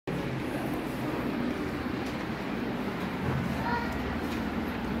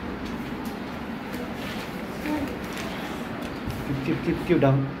Keep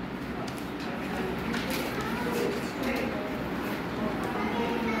down.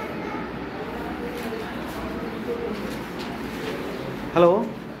 Hello.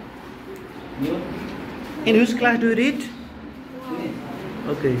 In which class do you read?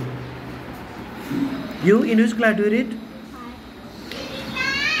 Okay. You in which class do you read?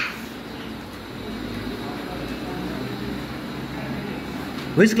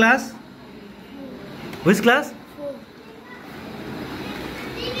 Which class? Which class?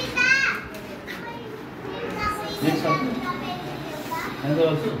 Next one. Answer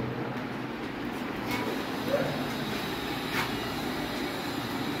also.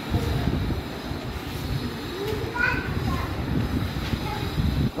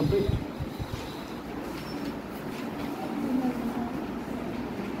 Complete.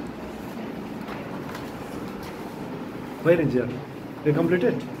 Where is your? You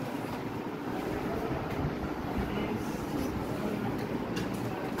completed?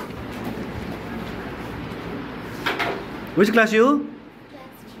 Which class you?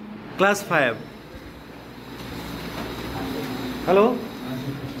 Class 5. Hello?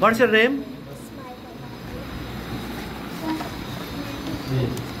 What's your name?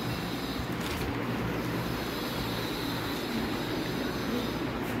 Yes.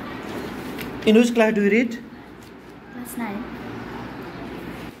 In which class do you read? Class 9.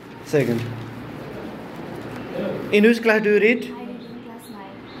 Second. In which class do you read? I read in class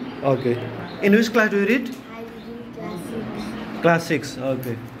 9. Okay. In which class do you read? I read in class 6. Class 6.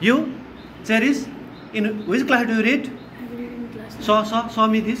 Okay. You? Cheris? In which class do you read? I read in class 9. Show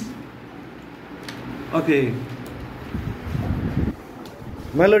me this. Okay.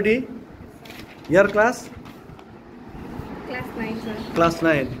 Melody? Your class? Class 9, sir. Class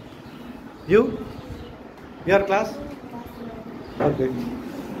 9. You? Your class? Okay.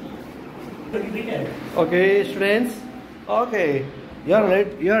 Okay, students. Okay.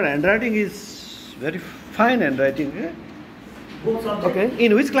 Your handwriting is very fine handwriting. Eh? Okay.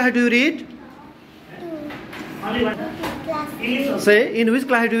 In which class do you read? Only one. English. Say, in which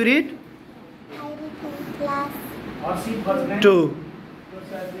class do you read? I read in class Or seat first rank. 2.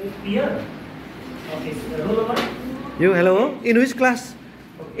 Here. Okay. So roll over. You, hello? In which class?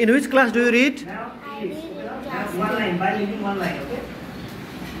 In which class do you read? Now I English. read in Now class one line. By leaving one line. Okay.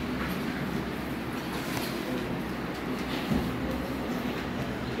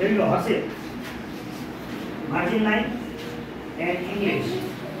 Here you go. What's it? Margin line and English.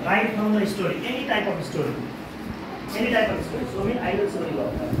 Write from the story. Any type of story. Any type of story. Show me ideal story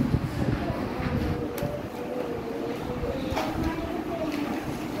about that.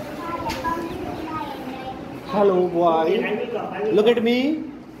 Hello, Okay, boy. I will come. I will Look come. at me.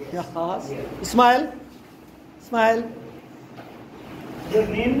 Yes. Smile. Smile. Your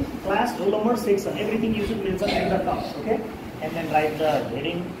name, class, roll number, section, everything you should mention at the top, okay? And then write the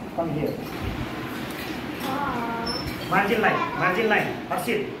heading from here. Margin line,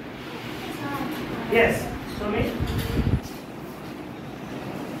 Harshit. Yes, show me.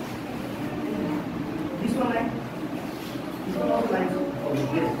 This one line. This one also line. Oh,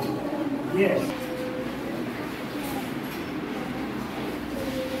 yes. Yes.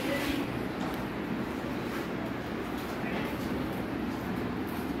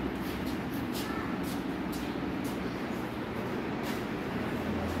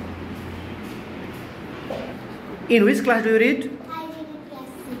 In which class do you read? I read in class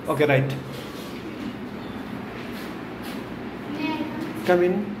 6. Okay, right. Come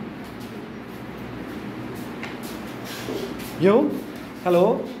in. You?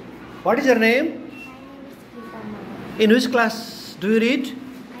 Hello? What is your name? My name is Prita. In which class do you read?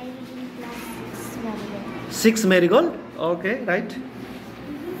 I read in class 6. Marigold. 6 Marigold. Okay, right.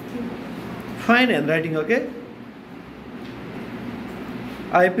 Fine handwriting, okay?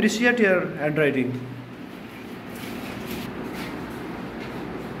 I appreciate your handwriting.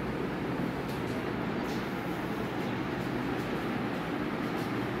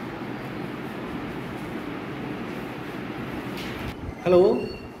 Hello,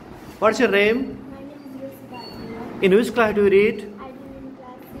 what's your name? My name is Sitaula. In which class do you read? I read in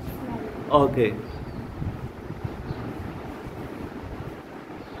class 6. Marigold. Okay.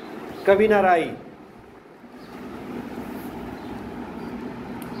 Kavina Rai.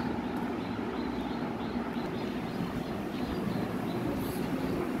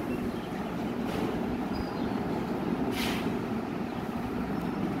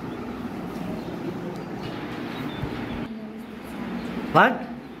 What?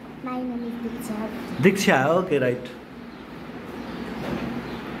 My name is Diksha. Diksha. Okay, right.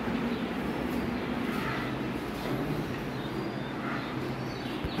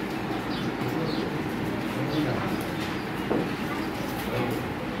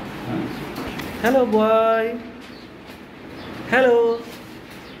 Hello, boy. Hello.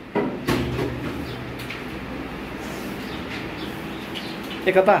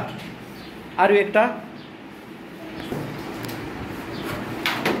 Ekata, are you ekta?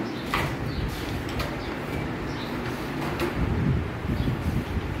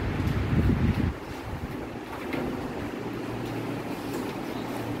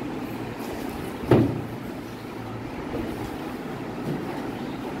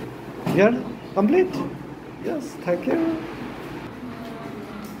 You're complete? Yes, thank you.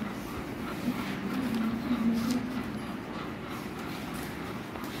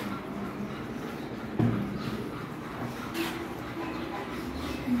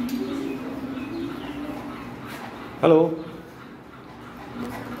 Hello.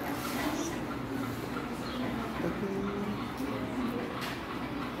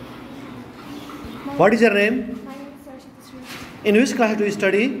 What is your name? My name is Saraswati. In which class do you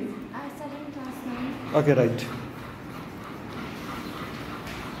study? I study in class 9. Okay, right.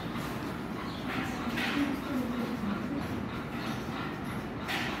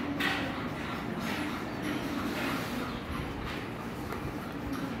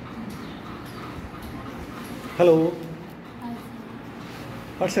 Hello. Hi.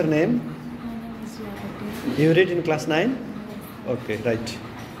 What's your name? My name is Yagati. You read in class 9? Okay, right.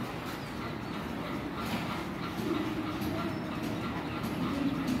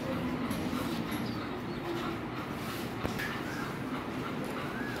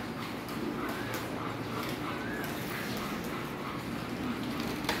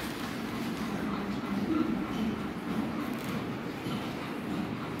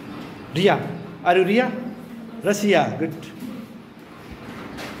 Ria. Are you Ria? Russia. Good.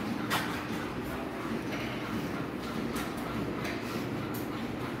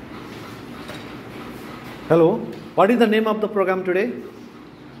 Hello. What is the name of the program today?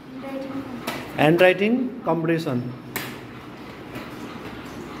 Handwriting. Handwriting competition.